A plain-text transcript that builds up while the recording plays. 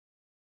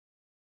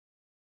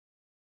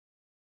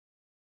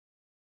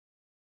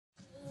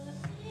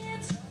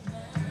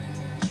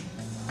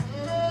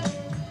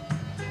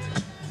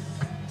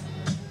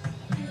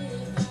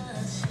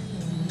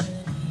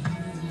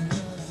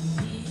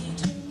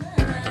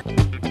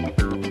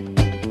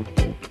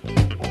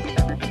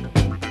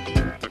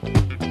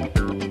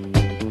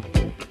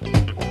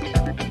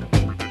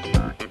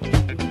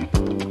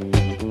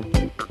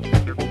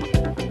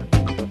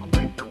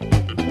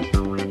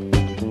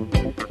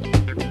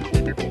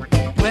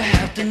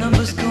the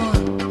numbers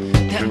gone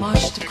that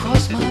marched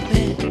across my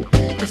bed.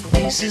 The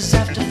faces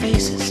after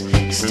faces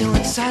still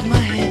inside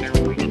my head.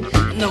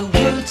 No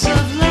words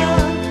of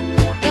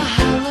love, the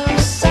hollow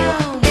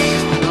sound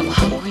of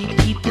hungry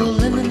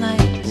people in the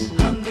night.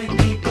 Hungry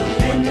people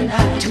in the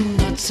night. Do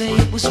not say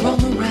it was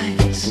wrong or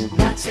right.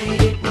 Not say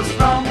it was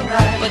wrong or right.